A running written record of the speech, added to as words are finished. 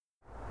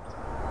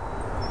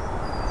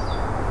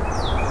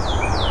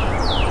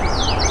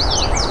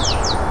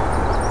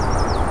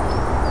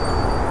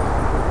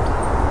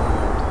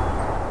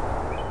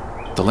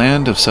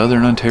of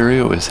southern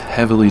Ontario is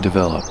heavily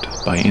developed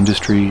by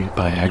industry,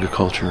 by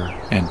agriculture,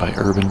 and by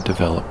urban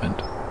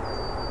development.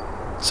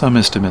 Some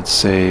estimates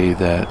say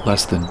that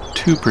less than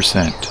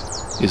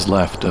 2% is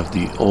left of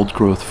the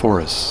old-growth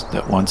forests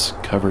that once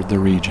covered the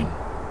region.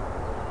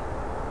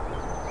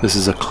 This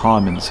is a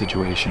common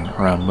situation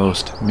around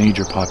most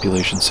major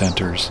population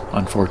centers,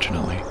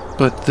 unfortunately.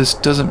 But this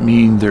doesn't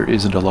mean there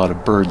isn't a lot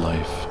of bird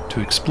life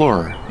to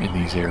explore in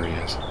these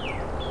areas.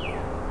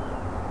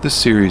 This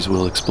series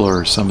will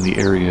explore some of the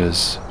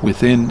areas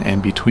within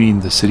and between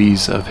the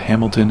cities of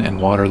Hamilton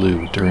and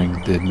Waterloo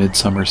during the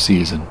midsummer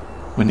season,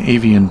 when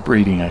avian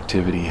breeding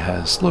activity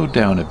has slowed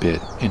down a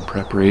bit in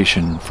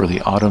preparation for the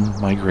autumn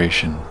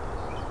migration.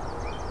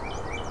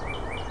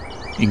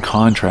 In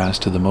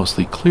contrast to the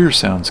mostly clear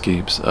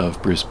soundscapes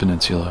of Bruce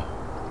Peninsula,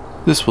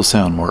 this will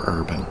sound more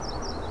urban.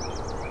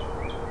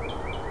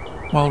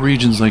 While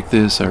regions like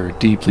this are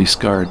deeply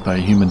scarred by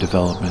human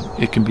development,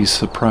 it can be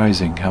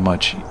surprising how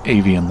much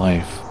avian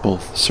life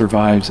both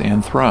survives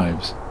and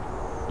thrives,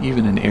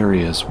 even in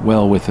areas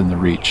well within the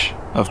reach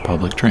of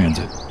public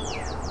transit.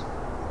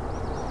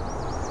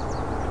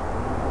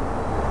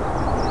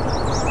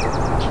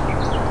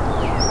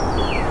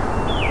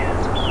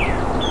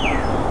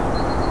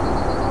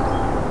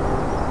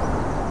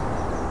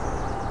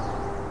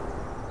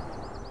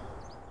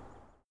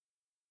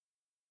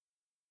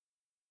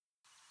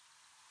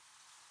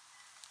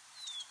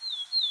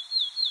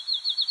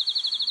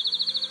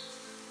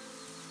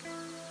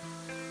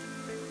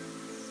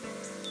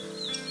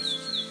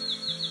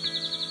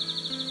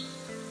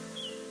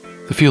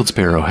 The field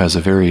sparrow has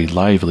a very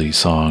lively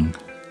song.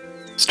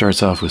 It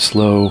starts off with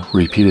slow,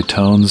 repeated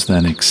tones,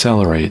 then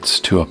accelerates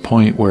to a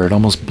point where it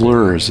almost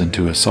blurs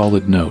into a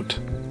solid note.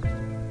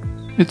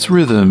 Its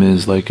rhythm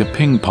is like a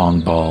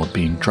ping-pong ball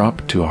being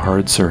dropped to a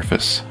hard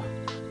surface.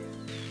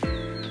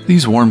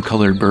 These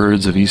warm-colored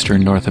birds of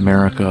eastern North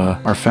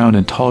America are found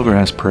in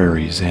tallgrass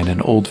prairies and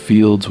in old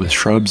fields with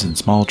shrubs and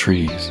small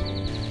trees.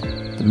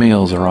 The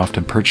males are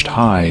often perched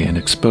high and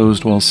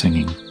exposed while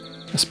singing,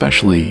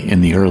 especially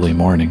in the early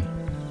morning.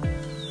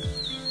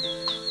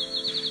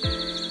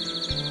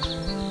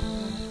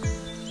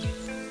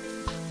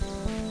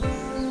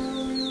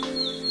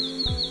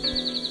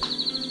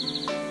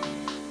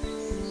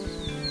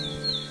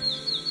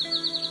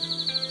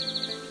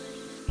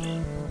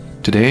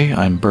 Today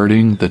I'm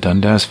birding the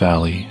Dundas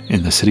Valley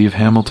in the city of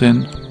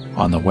Hamilton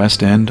on the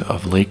west end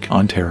of Lake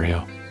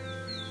Ontario.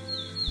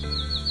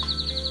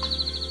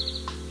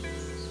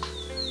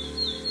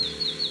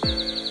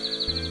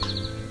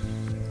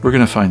 We're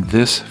going to find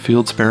this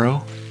field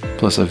sparrow,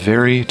 plus a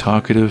very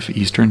talkative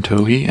eastern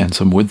towhee and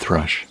some wood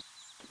thrush.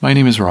 My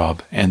name is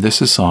Rob, and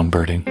this is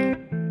Songbirding.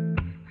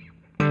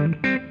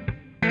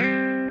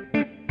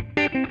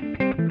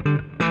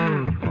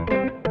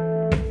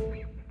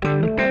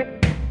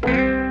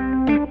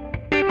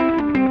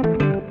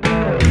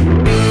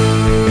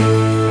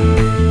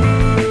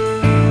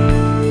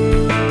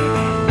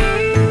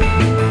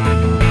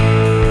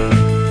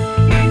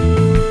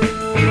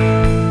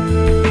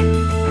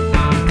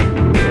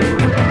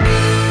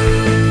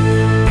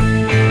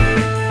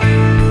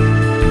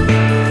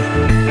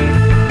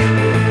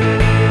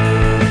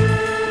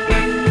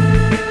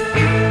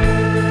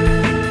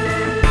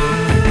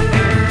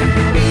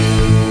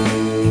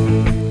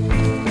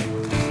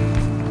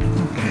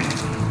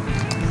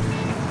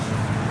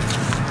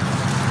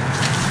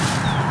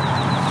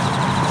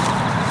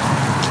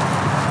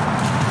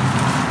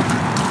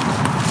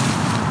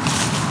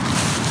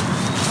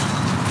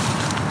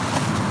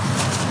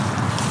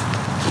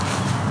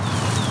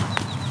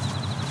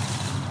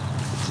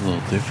 A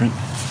little different.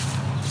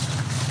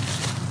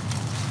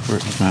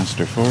 Burton's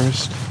Master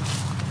Forest,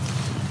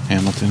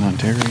 Hamilton,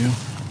 Ontario.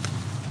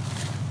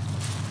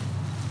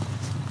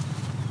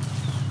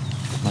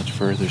 Much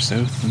further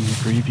south than the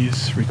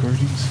previous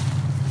recordings.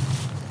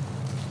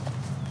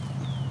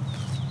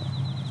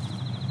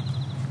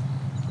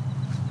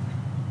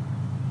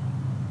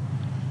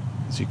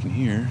 As you can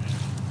hear,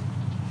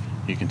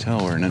 you can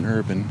tell we're in an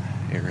urban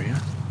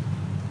area.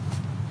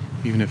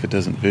 Even if it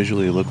doesn't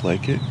visually look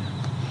like it,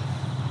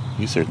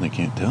 you certainly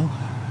can't tell.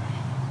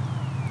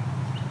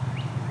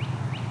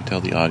 You can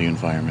tell the audio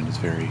environment is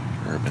very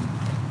urban.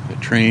 The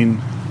train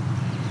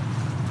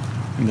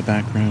in the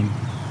background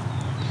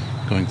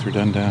going through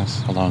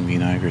Dundas along the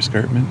Niagara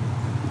Escarpment.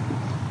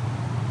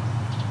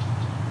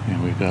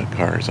 And we've got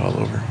cars all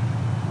over.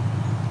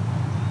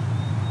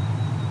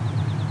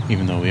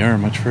 Even though we are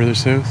much further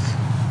south,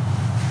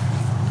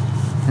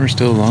 we're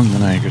still along the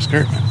Niagara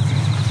Escarpment.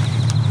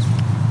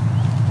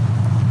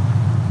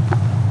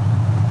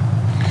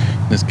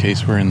 In this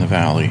case, we're in the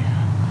valley.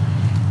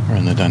 We're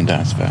in the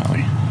Dundas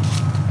Valley.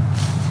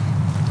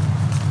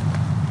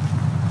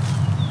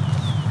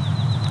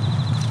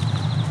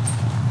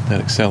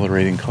 That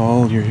accelerating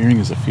call you're hearing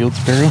is a field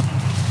sparrow,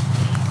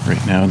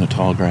 right now in the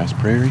tall grass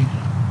prairie.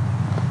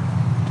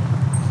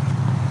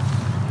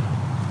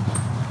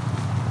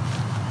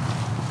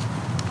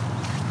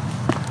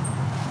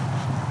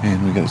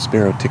 And we got a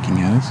sparrow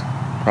ticking at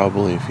us,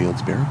 probably a field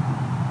sparrow.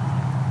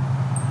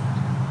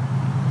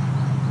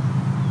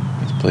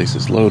 place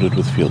is loaded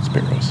with field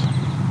sparrows.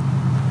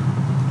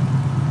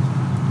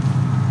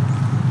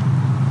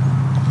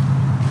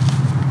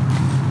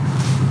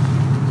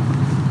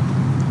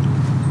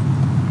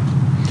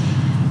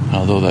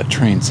 Although that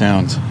train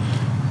sounds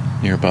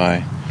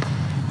nearby,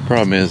 the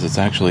problem is it's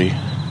actually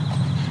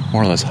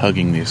more or less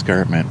hugging the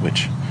escarpment,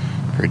 which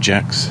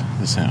projects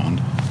the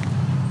sound.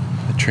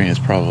 The train is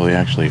probably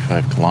actually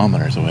 5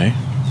 kilometers away.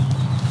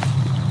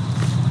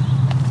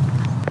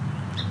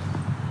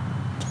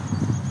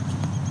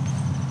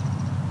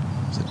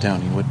 It's a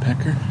downy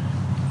woodpecker.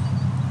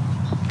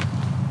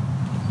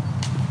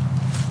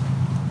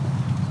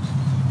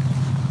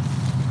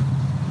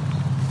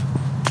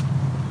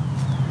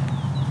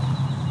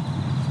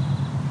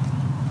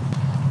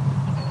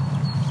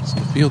 So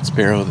the field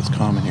sparrow that's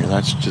common here,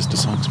 that's just a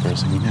song sparrow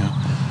singing now.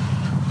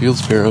 Field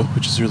sparrow,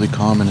 which is really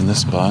common in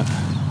this spot,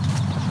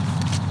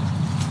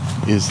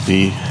 is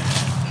the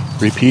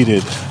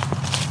repeated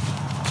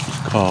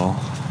call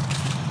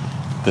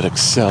that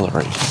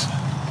accelerates.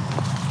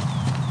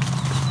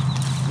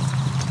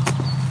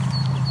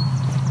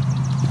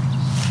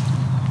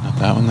 Not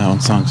that one, that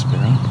one's song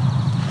sparrow.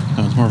 That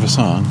one's more of a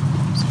song.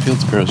 So field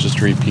sparrow is just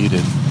a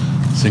repeated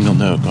single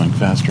note going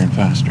faster and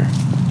faster.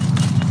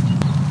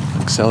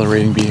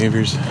 Accelerating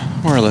behaviors,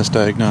 more or less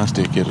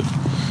diagnostic. It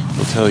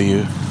will tell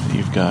you that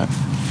you've got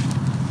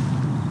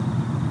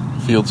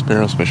field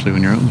sparrow, especially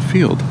when you're out in the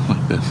field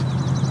like this.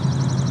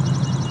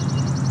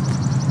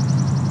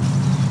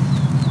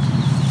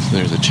 So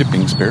there's a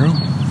chipping sparrow.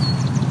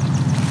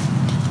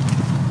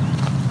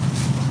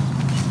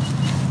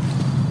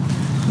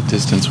 In the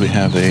distance we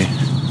have a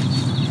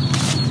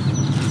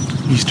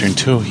eastern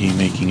towhee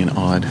making an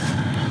odd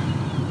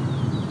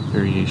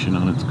variation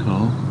on its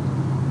call.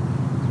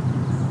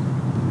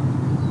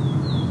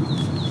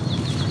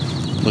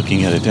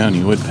 Looking at a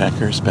downy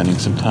woodpecker spending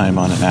some time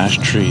on an ash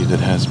tree that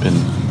has been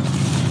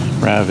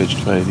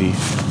ravaged by the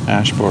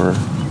ash borer.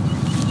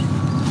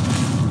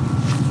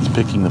 It's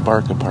picking the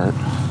bark apart.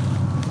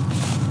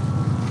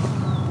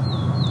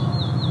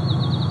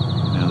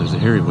 Now there's a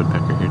hairy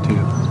woodpecker here too.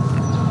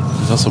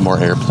 There's also more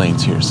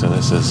airplanes here, so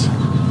this is, you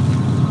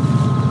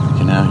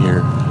can now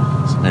hear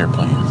some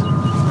airplanes.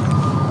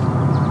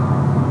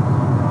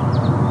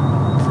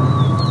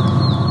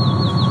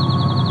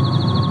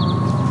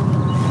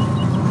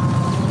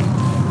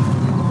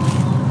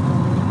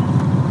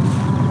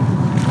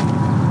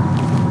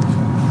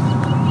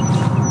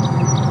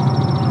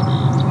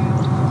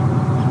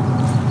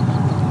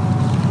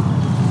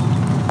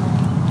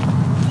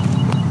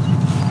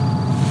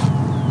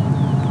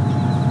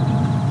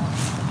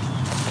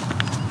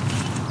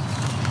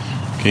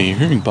 Okay, you're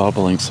hearing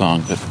bobbling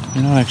song, but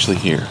you're not actually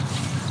here.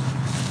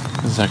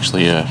 This is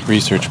actually a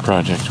research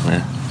project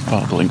where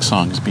bobbling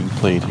song is being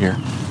played here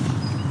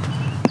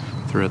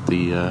throughout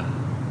the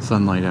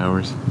sunlight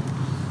hours.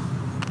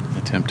 An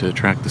attempt to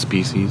attract the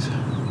species.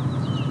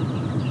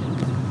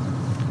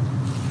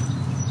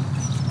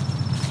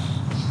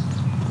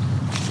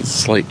 It's a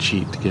slight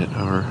cheat to get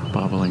our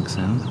bobbling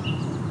sound.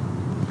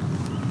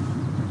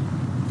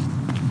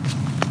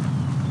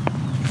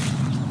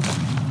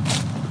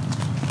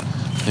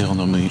 They'll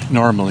normally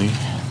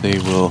they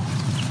will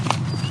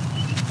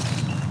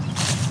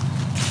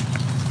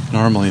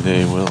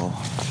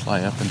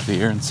fly up into the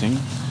air and sing.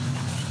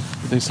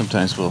 But they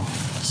sometimes will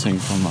sing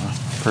from a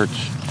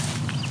perch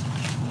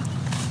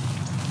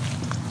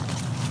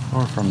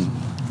or from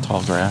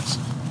tall grass.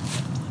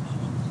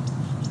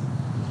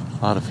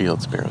 A lot of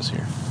field sparrows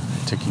here.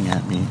 They're ticking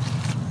at me.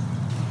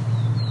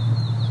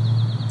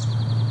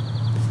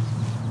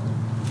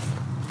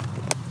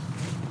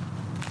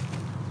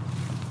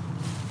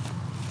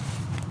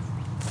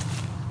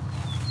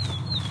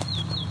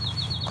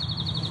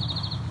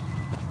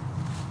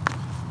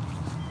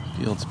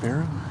 Field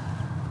sparrow,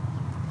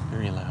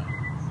 very loud.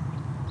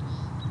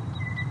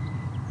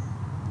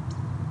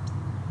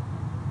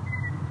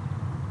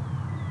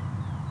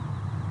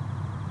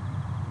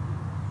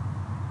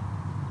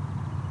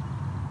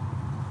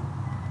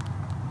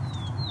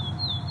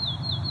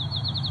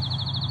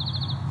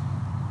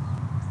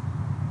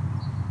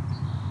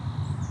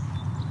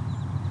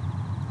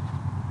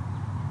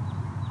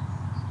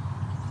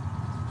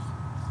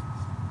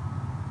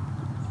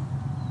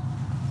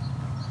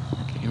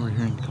 Okay, we're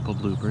hearing a couple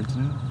bluebirds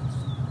now.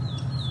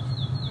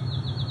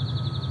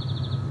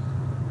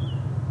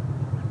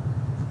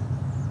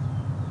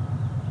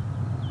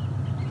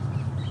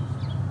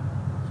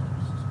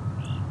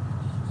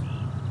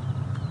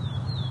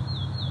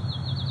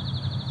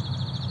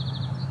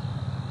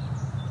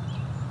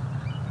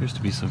 Appears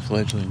to be some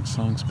fledgling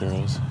song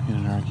sparrows in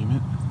an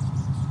argument.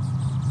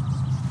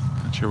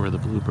 Not sure where the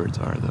bluebirds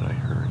are that I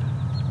heard.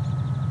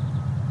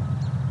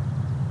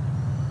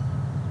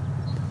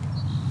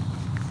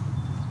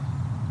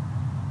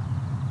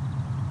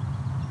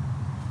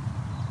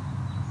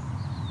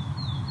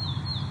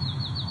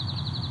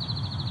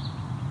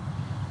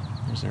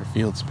 There's our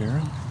field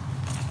sparrow.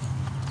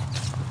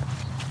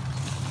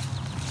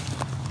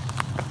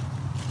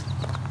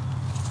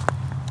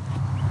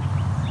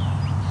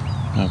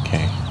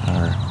 Okay,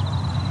 our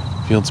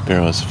field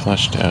sparrow is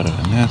flushed out of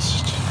a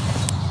nest.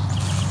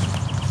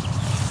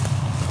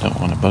 Don't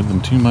want to bug them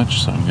too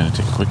much, so I'm going to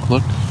take a quick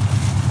look.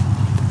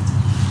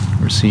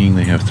 We're seeing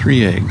they have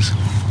 3 eggs.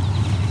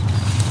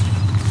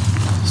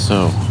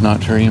 So,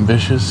 not very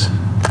ambitious,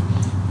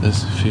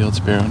 this field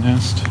sparrow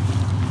nest.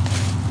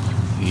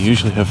 They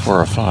usually have 4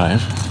 or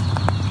 5.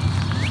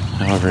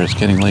 However, it's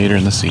getting later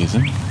in the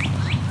season.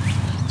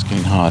 It's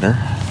getting hotter.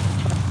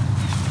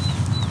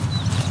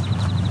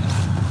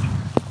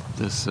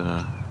 This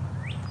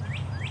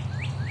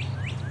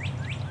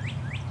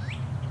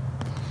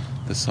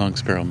song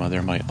sparrow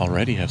mother might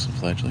already have some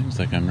fledglings,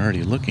 like I'm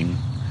already looking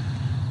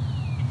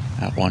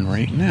at one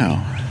right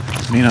now.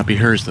 It may not be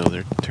hers though,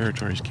 their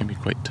territories can be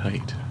quite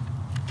tight.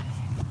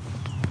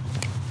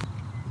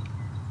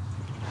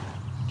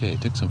 Okay, I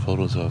took some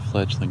photos of a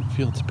fledgling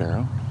field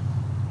sparrow,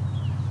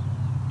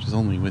 which is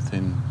only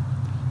within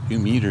a few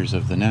meters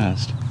of the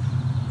nest,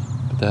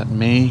 but that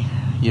may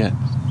yet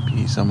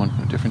be someone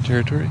from a different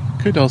territory.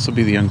 Could also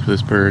be the young for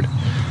this bird.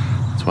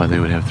 That's why they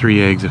would have 3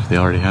 eggs if they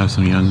already have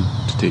some young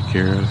to take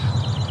care of.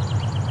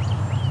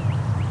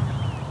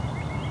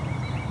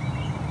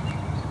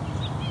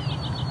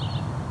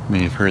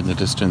 May have heard in the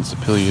distance a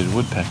pileated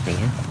woodpecker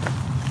there.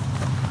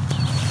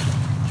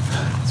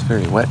 It's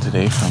very wet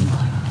today from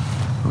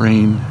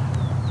rain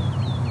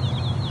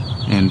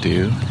and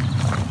dew.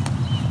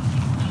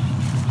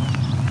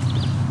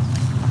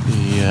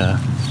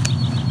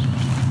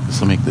 This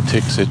will make the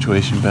tick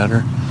situation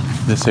better.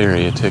 This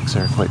area ticks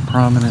are quite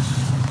prominent.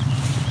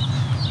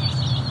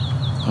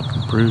 Up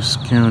in Bruce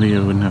County I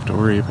wouldn't have to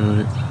worry about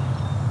it.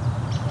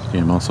 Okay,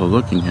 I'm also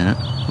looking at,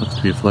 looks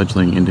to be a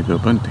fledgling indigo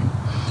bunting.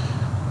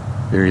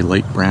 Very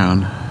light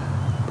brown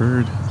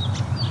bird.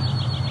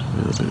 A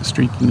little bit of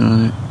streaking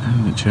on it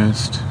and the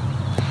chest.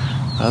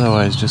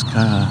 Otherwise just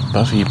kind of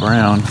buffy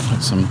brown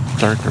with some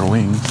darker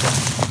wings.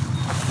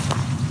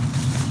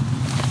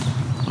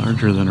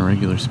 Larger than a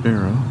regular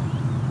sparrow.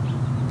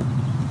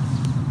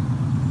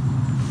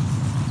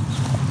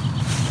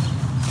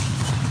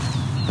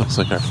 Looks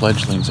like our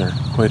fledglings are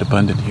quite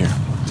abundant here.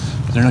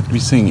 But they're not going to be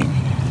singing.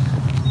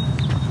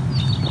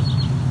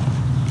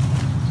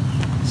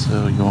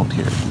 So you won't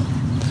hear it.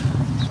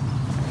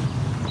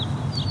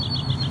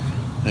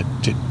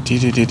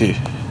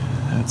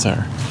 That's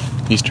our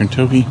eastern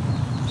towhee.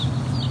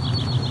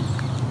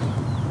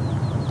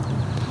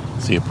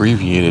 It's the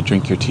abbreviated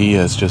drink your tea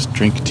as just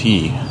drink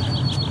tea.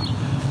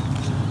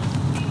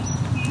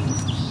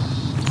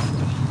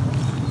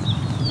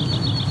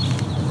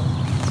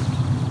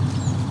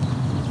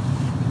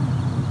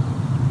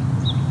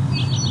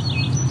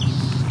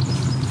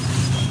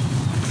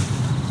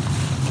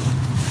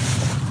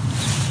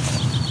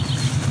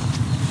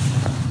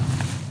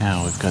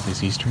 Now we've got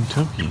this eastern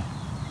towhee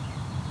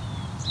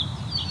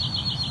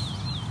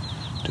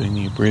doing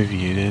the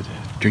abbreviated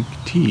drink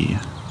tea.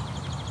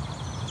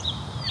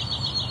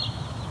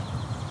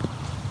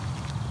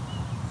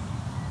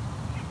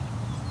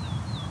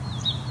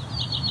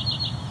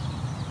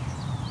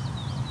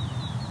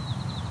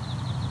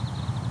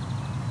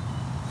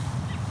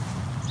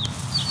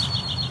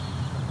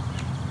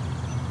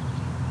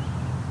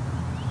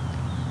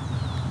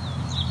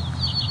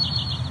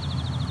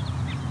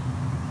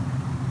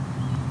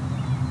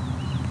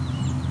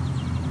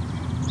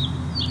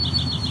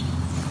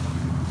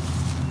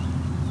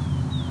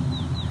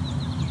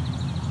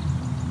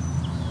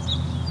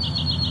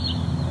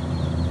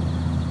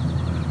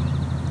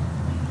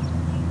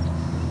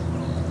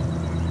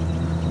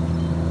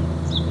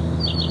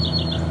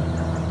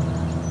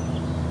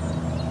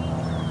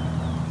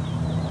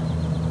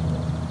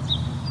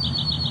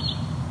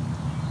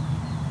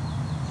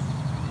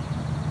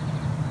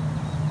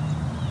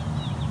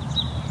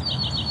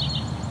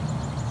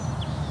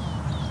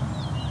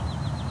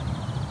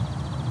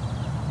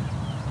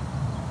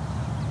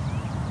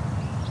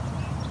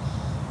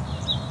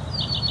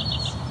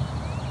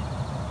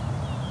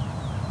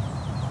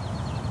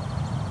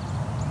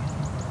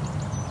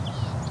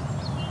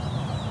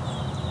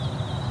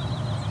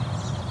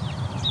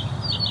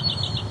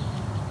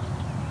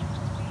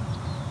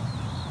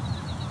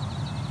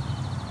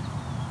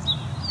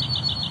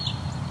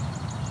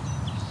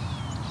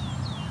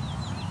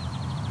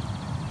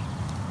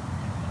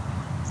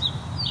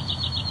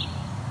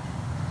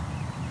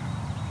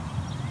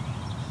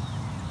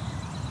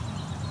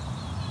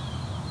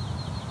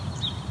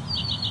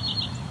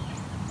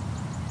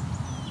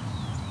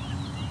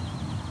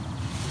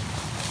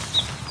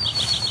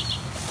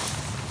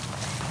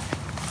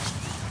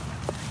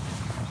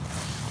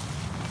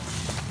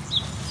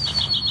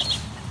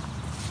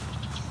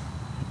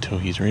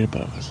 He's right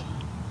above us.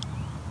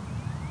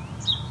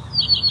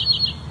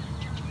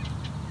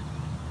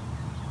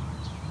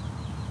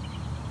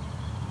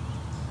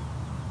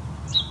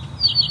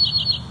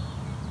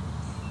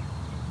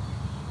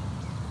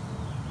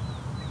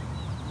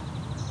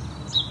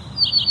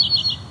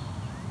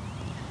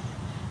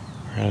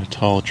 We're at a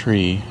tall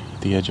tree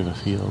at the edge of a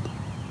field.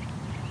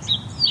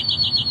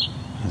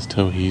 This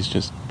towhee's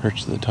just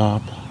perched at the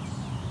top,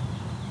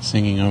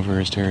 singing over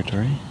his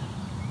territory.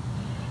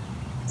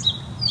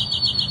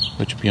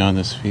 which beyond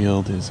this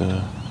field is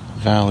a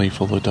valley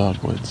full of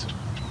dogwoods.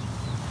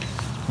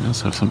 We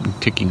also have something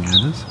ticking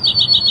at us.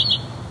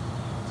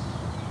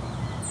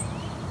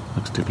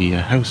 Looks to be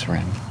a house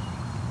wren.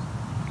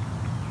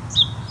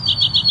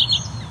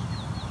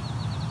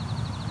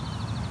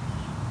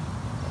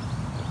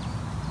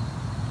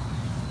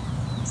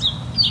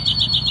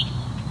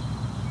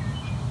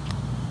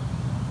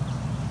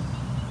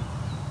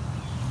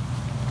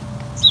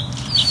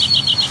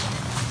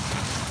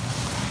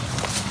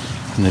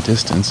 In the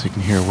distance, you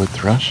can hear a wood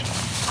thrush.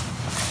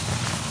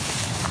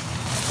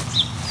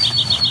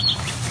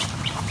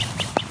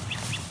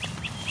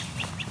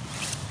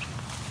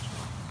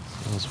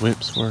 Those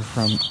whips were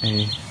from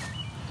a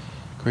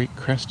great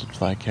crested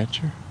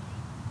flycatcher.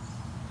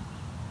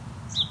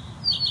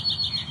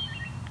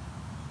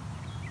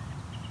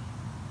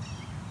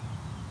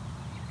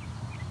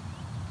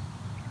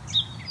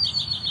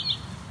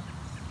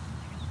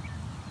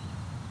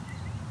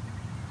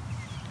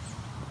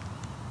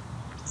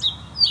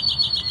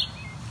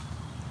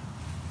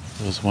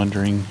 I was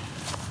wondering,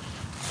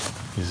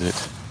 is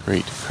it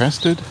great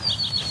crested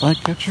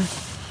flycatcher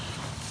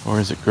or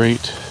is it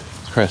great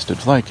crested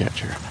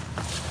flycatcher?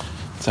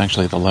 It's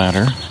actually the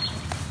latter.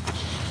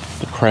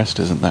 The crest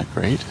isn't that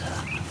great.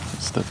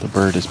 It's that the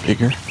bird is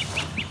bigger.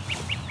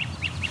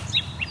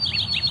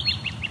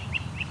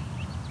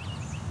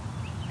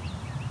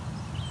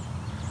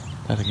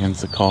 That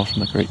again's the call from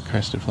the great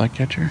crested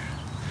flycatcher.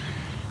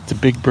 It's a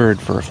big bird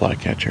for a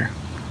flycatcher.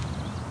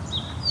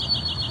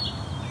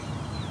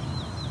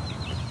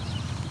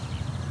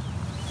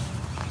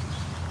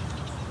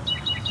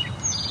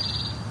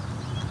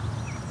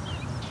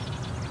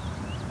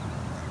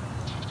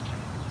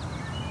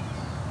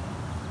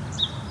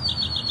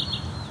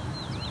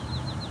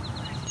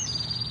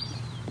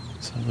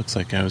 So it looks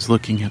like I was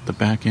looking at the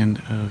back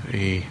end of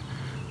a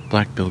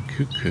black-billed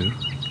cuckoo,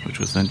 which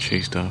was then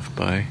chased off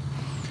by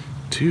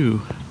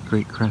two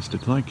great crested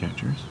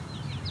flycatchers,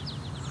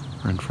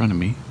 are in front of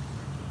me.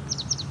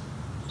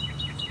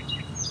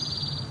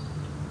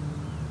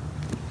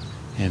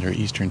 And our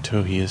eastern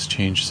towhee has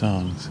changed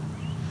songs.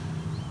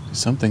 It's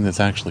something that's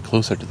actually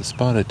closer to the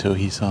spotted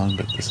towhee song,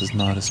 but this is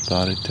not a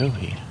spotted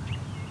towhee.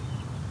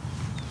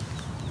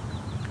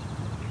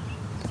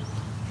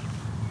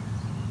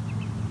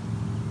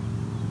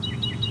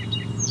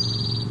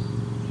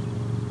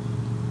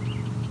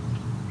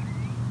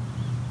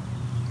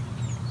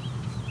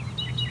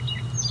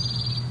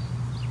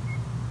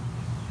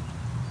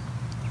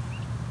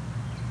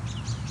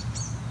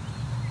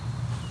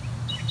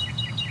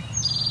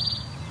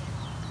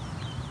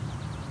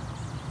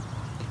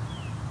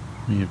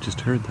 You may have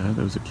just heard that.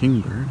 That was a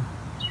kingbird.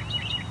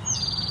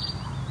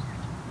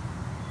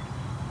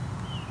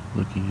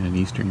 Looking at an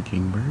eastern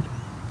kingbird.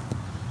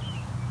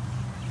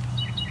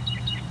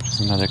 Which is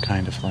another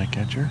kind of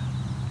flycatcher.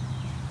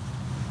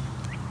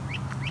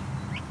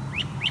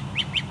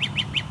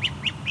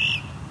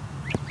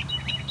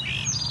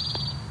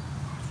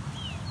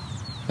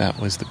 That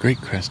was the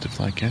great crested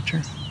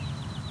flycatcher.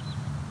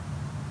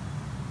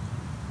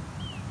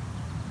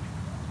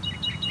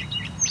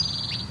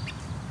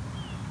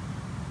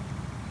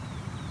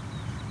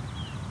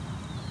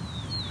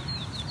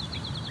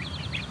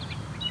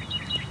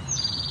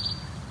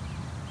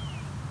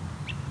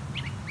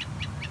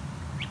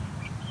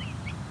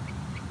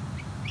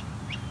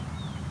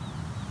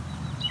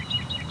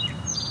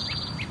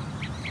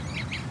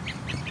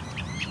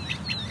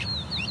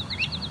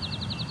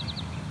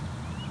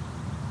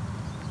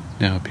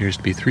 Now appears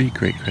to be three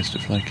great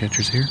crested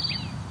flycatchers here.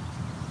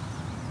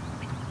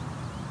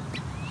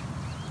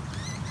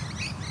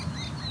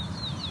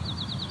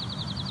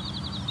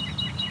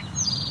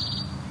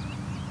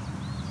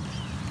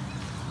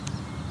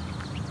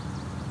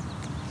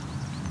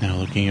 Now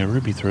looking at a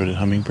ruby-throated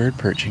hummingbird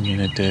perching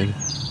in a dead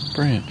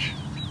branch.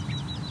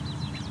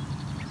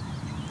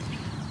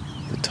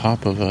 The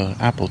top of an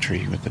apple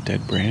tree with a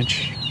dead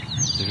branch.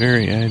 At the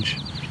very edge,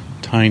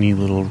 tiny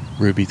little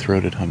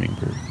ruby-throated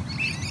hummingbird.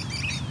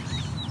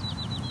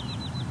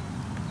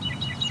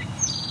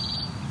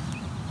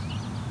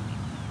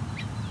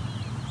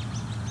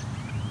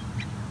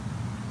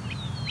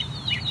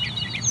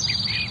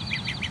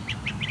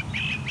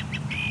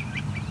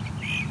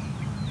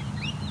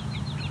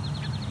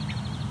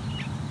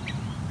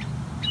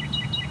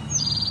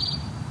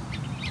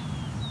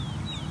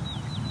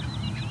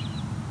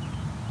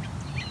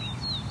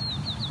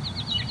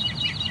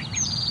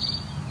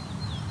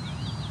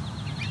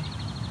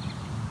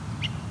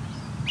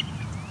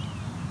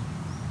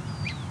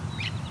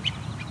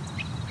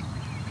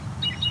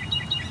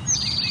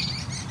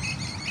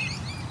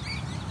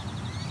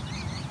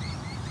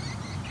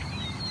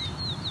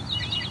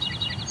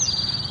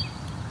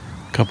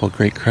 A couple of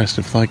great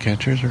crested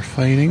flycatchers are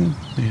fighting.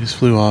 They just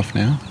flew off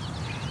now.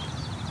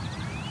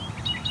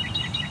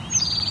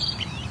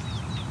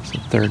 There's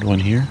a third one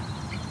here.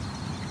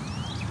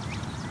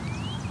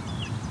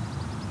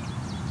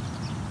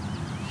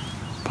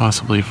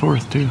 Possibly a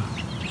fourth too.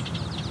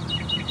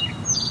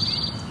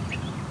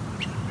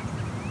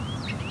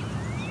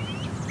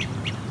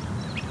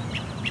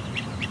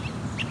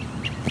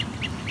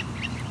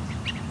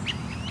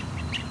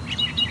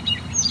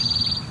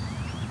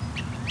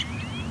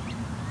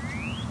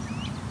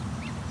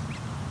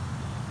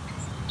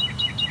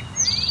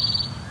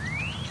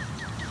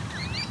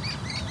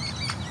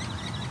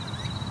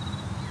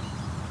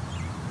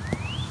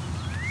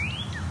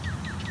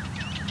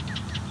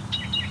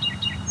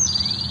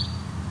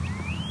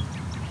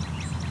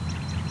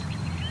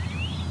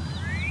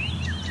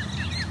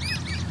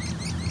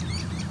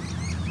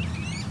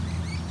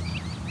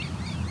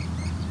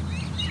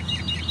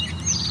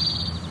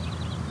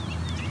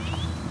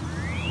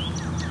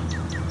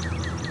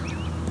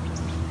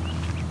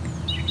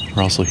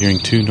 We're also hearing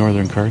 2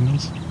 northern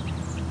cardinals.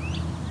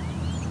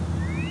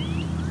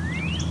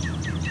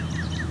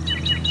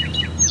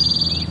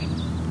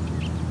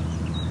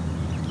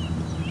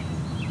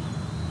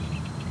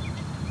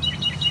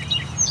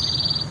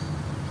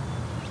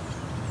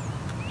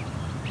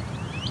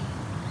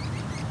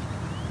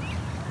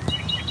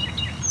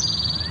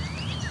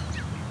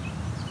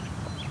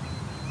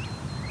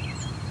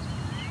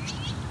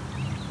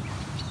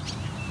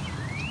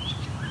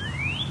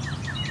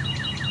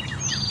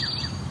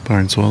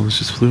 Barn swallows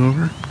just flew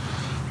over.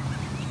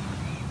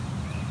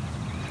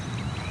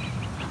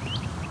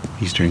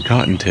 Eastern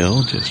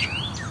cottontail just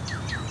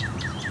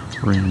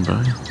ran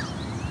by.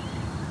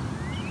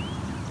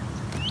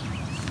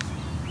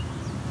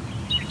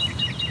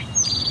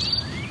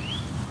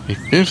 A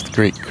 5th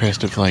great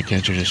crested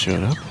flycatcher just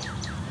showed up.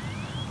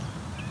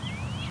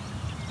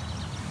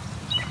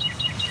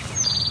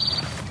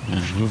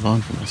 And move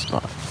on from this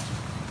spot.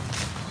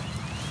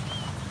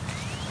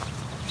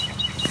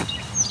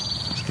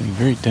 It's getting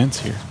very dense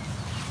here.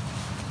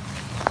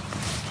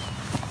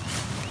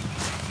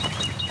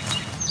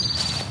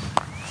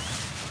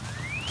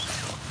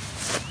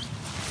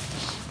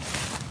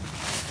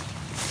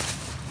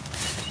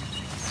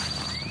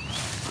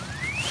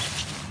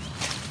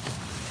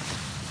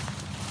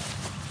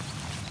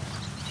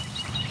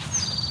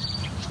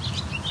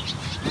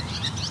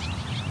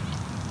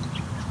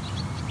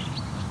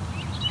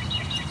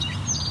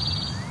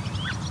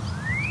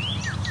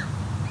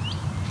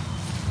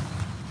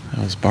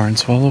 That was barn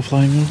swallow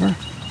flying over.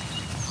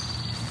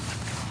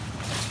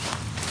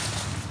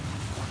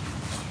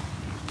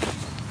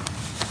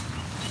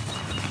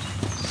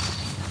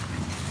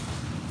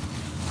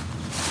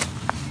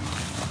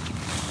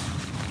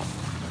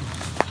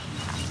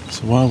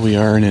 So while we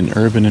are in an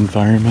urban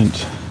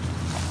environment,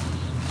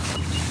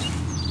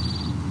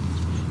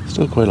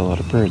 still quite a lot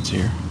of birds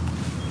here.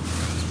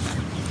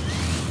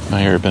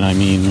 By urban, I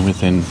mean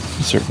within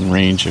a certain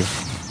range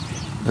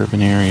of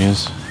urban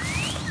areas.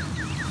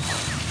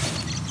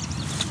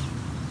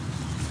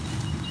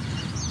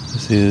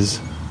 This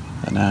is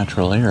a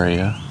natural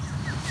area,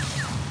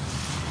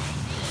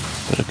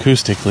 but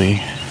acoustically,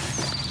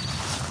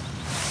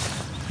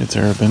 it's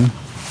urban,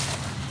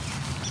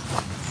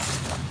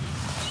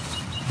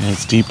 and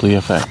it's deeply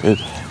affected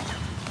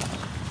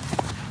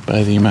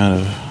by the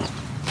amount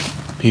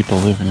of people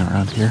living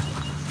around here.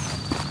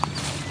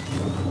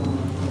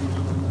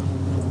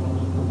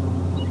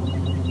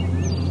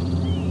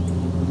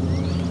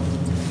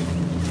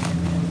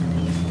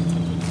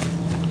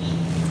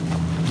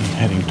 I'm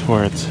heading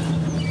towards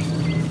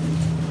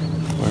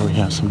where we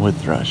have some wood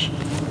thrush.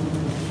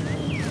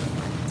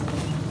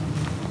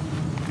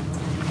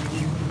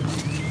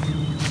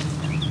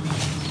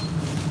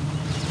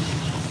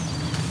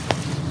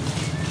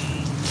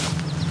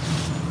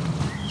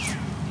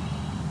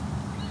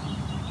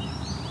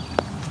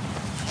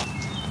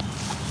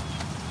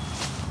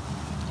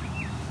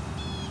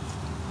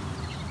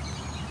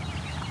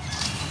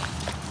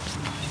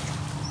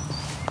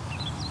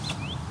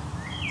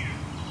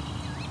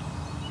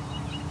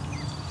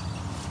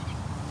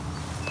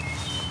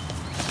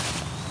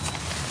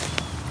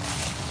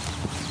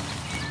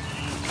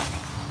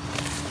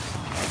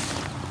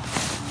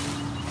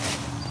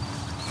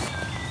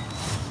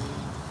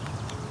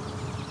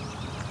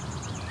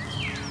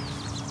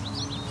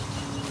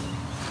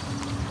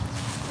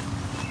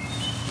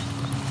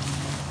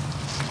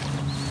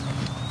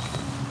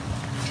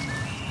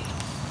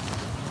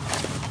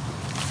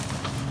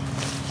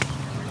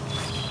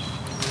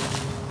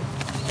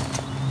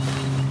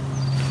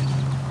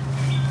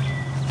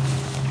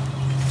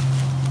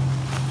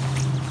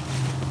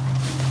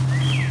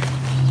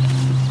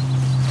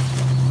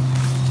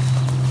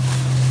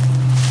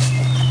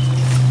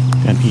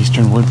 An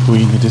eastern wood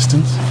buoy in the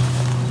distance.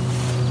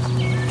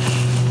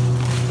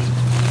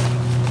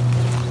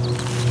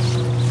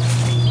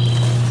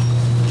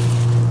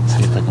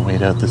 See if I can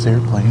wait out this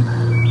airplane.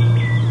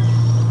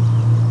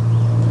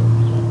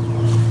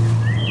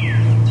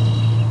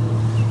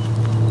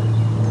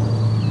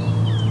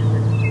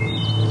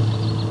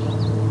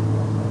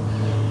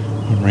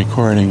 I'm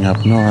recording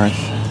up north,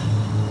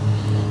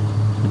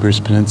 the Bruce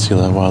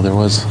Peninsula. While there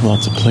was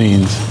lots of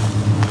planes,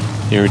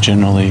 they were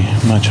generally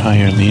much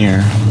higher in the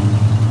air.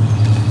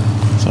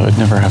 So I'd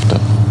never have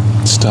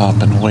to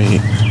stop and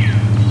wait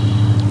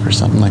for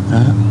something like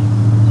that.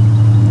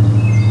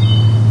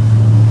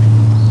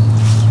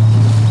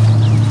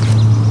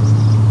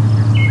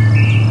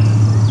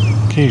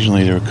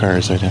 Occasionally there were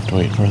cars I'd have to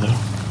wait for, though.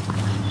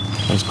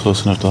 I was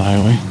close enough to the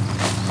highway.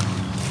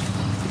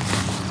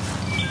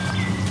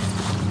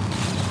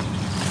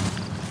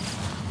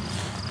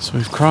 So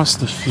we've crossed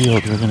the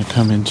field. We're going to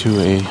come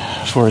into a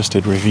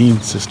forested ravine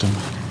system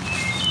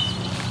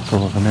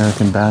full of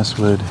American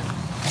basswood,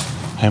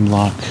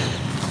 hemlock,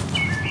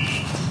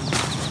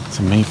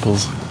 some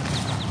maples,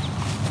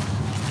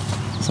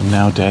 some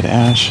now dead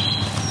ash.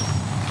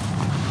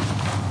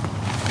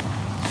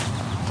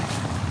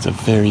 It's a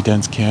very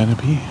dense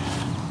canopy.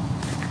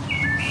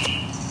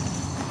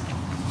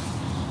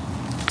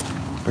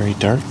 Very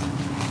dark.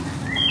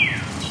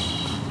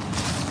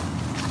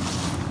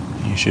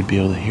 should be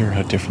able to hear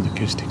how different the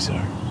acoustics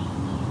are.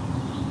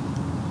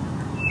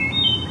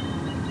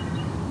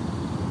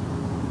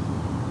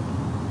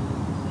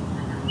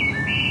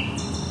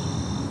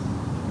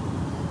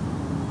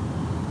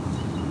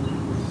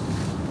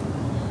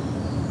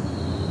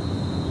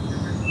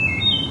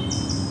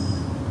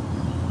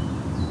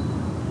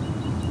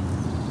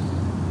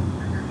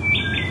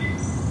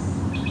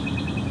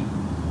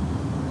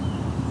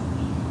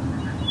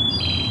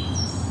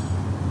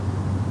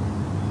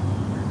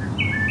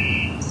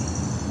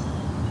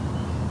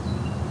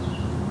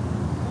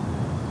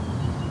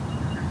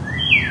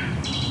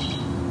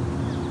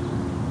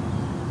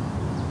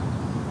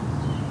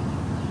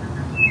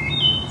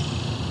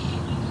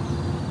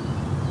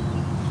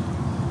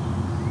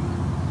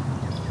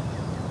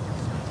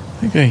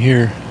 I think I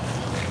hear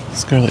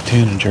scarlet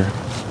tanager.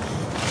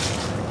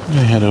 I'm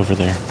gonna head over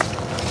there.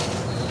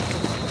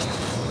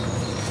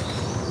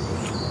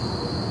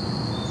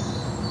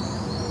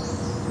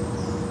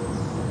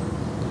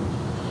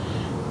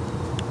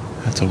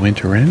 That's a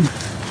winter wren,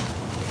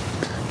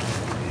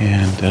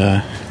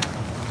 and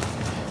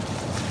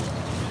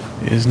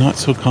it is not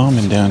so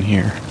common down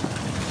here.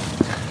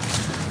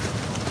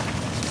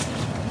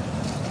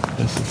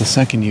 This is the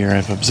second year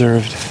I've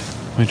observed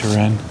winter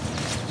wren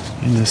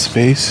in this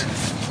space.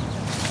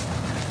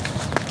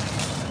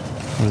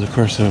 Over the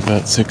course of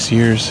about 6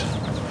 years,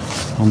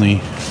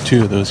 only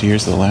 2 of those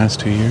years, the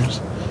last 2 years,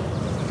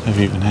 I've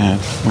even had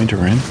winter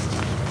wren.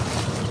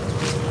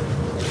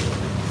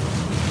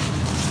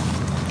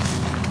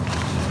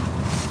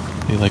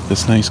 They like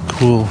this nice,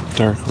 cool,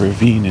 dark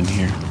ravine in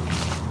here.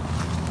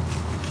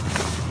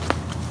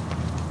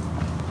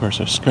 Of course,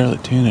 our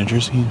scarlet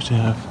tanager seems to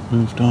have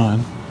moved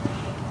on.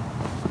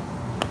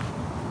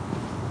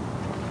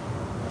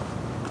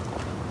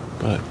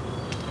 But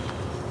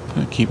I'm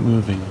gonna keep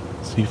moving,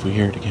 see if we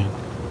hear it again.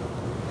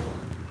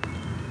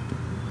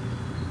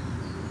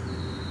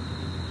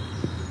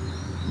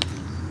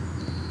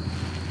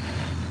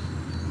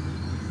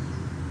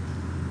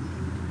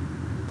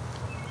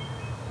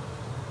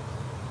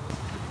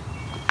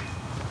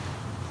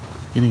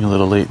 Getting a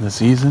little late in the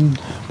season,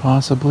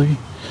 possibly,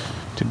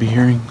 to be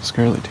hearing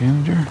scarlet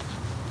tanager.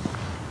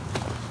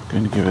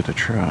 Going to give it a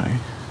try.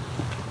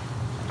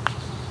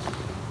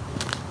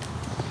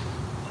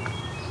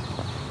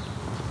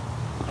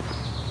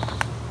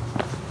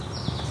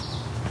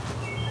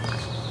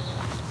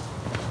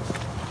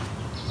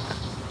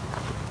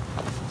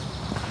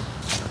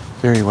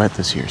 Very wet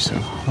this year, so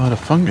a lot of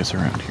fungus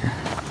around here.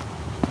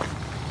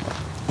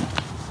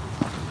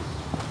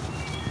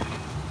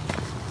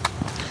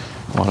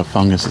 A lot of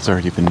fungus that's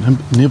already been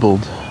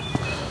nibbled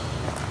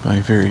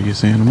by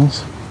various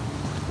animals.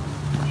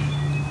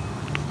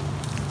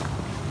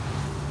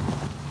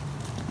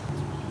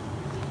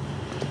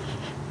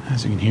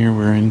 As you can hear,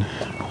 we're in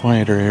a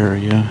quieter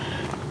area.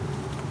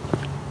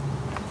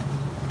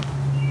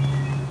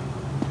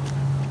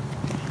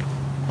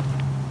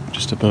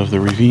 Just above the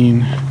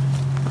ravine.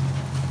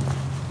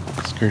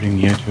 Skirting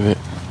the edge of it.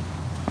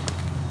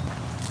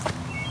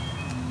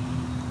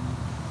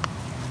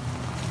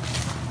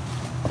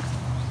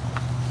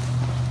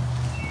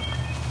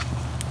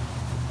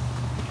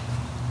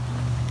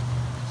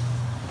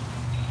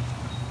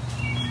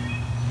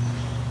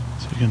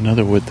 So we got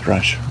another wood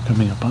thrush we're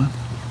coming up on.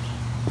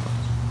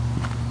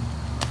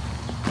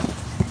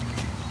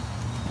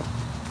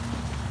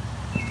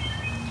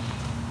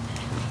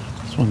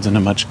 This one's in a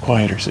much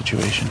quieter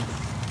situation.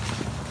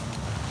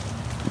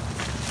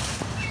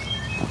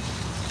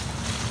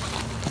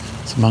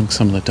 Amongst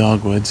some of the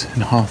dogwoods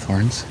and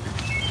hawthorns.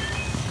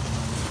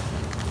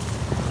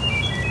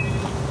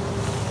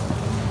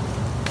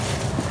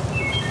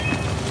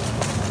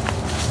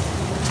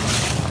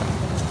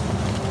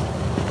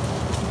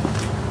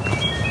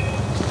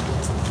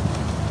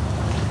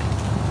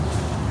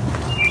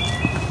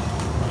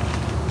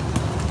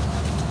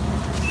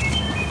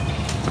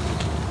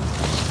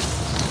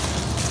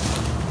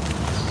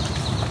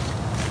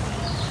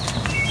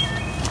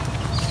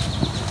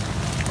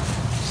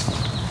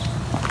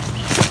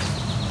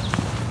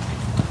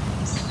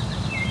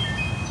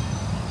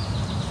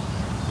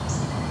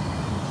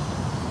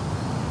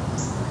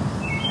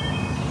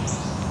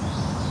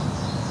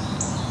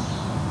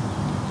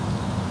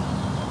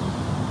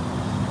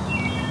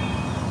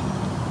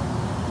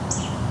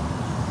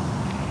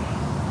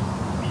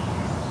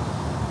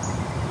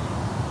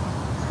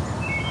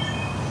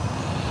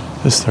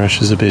 This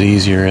thrush is a bit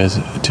easier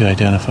to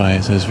identify,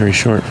 as it has very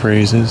short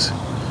phrases,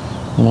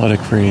 melodic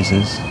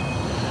phrases.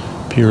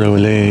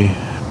 Pirole,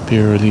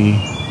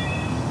 piroli.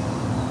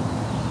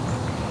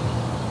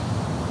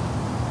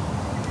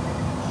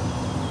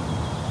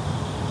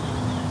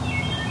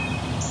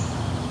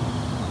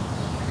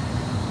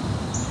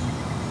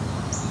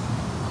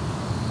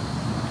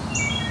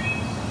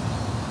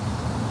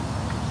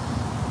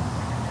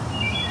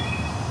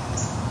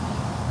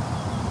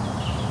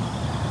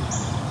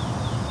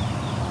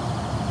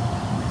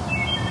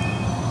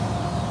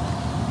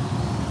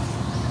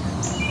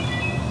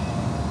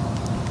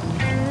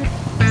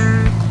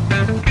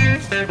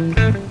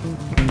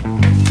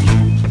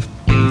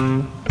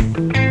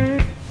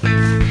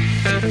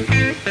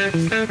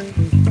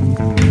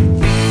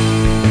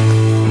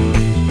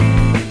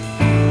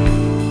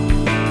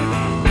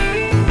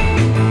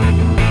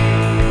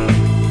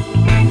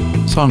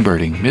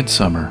 Songbirding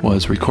Midsummer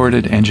was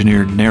recorded,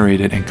 engineered,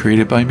 narrated, and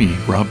created by me,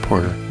 Rob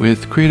Porter,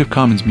 with Creative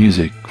Commons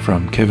music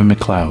from Kevin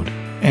MacLeod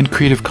and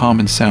Creative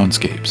Commons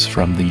soundscapes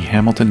from the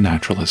Hamilton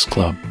Naturalist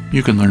Club.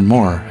 You can learn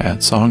more at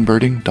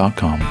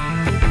songbirding.com.